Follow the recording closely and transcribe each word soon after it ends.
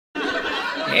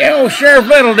Yeah, old Sheriff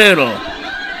Little Doodle.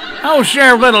 Oh,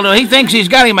 Sheriff Little Doodle, he thinks he's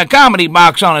got him a comedy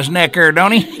box on his neck there,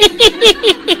 don't he?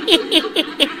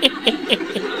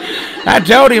 I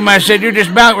told him, I said, you're just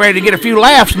about ready to get a few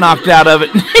laughs knocked out of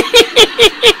it.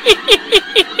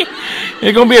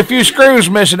 There's going to be a few screws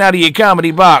missing out of your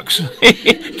comedy box.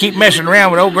 Keep messing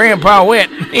around with old Grandpa Wet.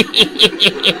 You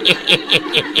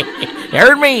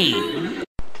heard me.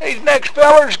 These next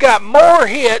fellers got more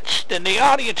hits than the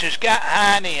audience has got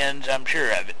hind ends, I'm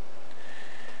sure of it.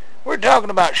 We're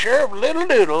talking about Sheriff Little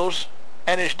Doodles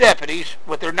and his deputies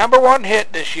with their #1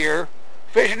 hit this year,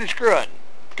 Fishing and Screwing.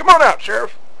 Come on out,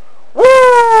 Sheriff.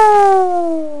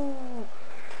 Woo!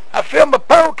 I feel my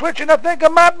pole twitching. I think I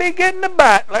might be getting a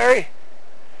bite, Larry.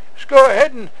 Let's go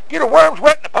ahead and get our worms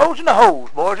wet in the poles and the holes,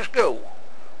 boys. Let's go.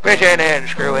 Fishing and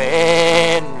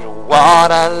screwing,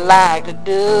 what I like to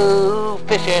do.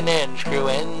 Fishing and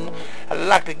screwing, I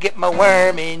like to get my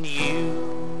worm in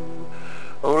you.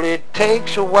 Well, it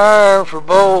takes a worm for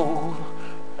both,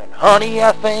 and honey,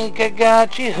 I think I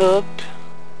got you hooked.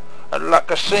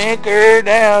 Like a sinker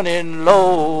down in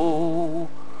low.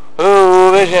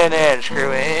 Oh, fishing and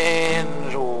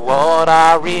screwing's what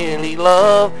I really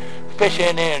love.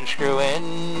 Fishing and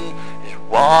screwing is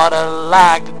what I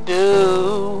like to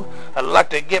do. I like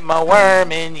to get my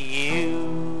worm in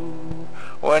you.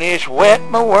 When it's wet,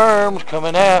 my worm's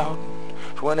coming out.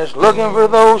 It's when it's looking for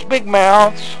those big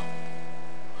mouths.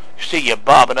 You see you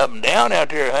bobbing up and down out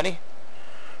there, honey.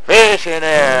 Fishing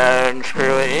and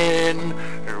screwing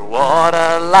is what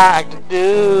I like to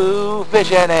do.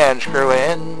 Fishing and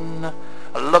screwing,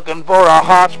 looking for a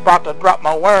hot spot to drop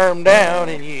my worm down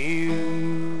in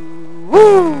you.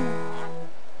 Woo!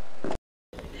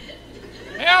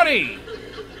 Howdy!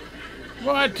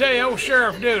 Well, I tell you, old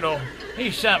Sheriff Doodle,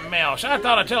 he's something else. I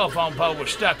thought a telephone pole was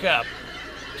stuck up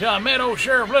till I met old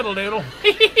Sheriff Little Doodle.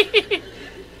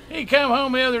 He come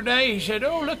home the other day. He said,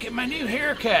 "Oh, look at my new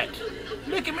haircut.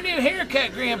 Look at my new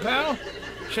haircut, Grandpa."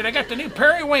 He said, "I got the new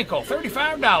periwinkle,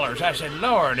 $35. I said,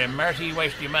 "Lord have mercy, you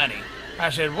waste your money." I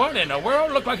said, "What in the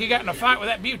world? Looked like you got in a fight with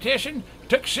that beautician,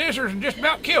 took scissors and just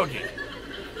about killed you."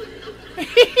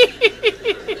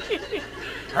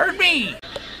 Heard me.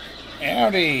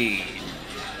 Howdy.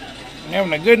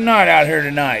 Having a good night out here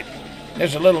tonight.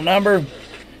 This is a little number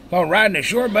called Riding a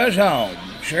Short Bus Home,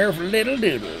 Sheriff Little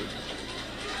Doodle.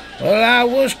 Well, I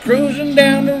was cruising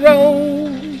down the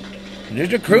road,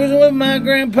 just a-cruising with my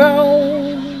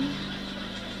grandpa.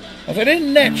 I said,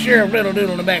 "Isn't that Sheriff Little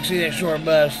Doodle in the backseat of that short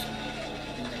bus?"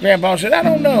 Grandpa said, "I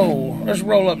don't know. Let's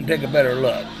roll up and take a better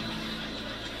look."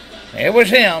 It was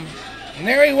him. And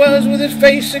there he was with his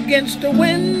face against the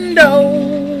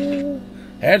window.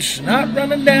 Had snot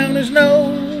running down his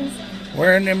nose,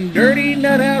 wearing them dirty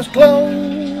nuthouse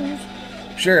clothes.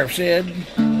 Sheriff said,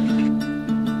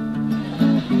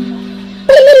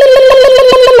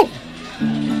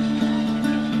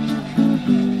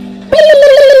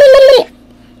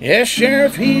 "Yes,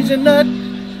 Sheriff, he's a nut.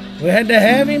 We had to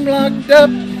have him locked up,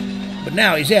 but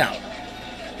now he's out.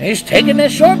 He's taking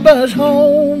that short bus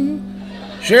home.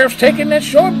 Sheriff's taking that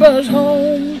short bus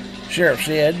home," Sheriff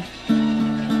said.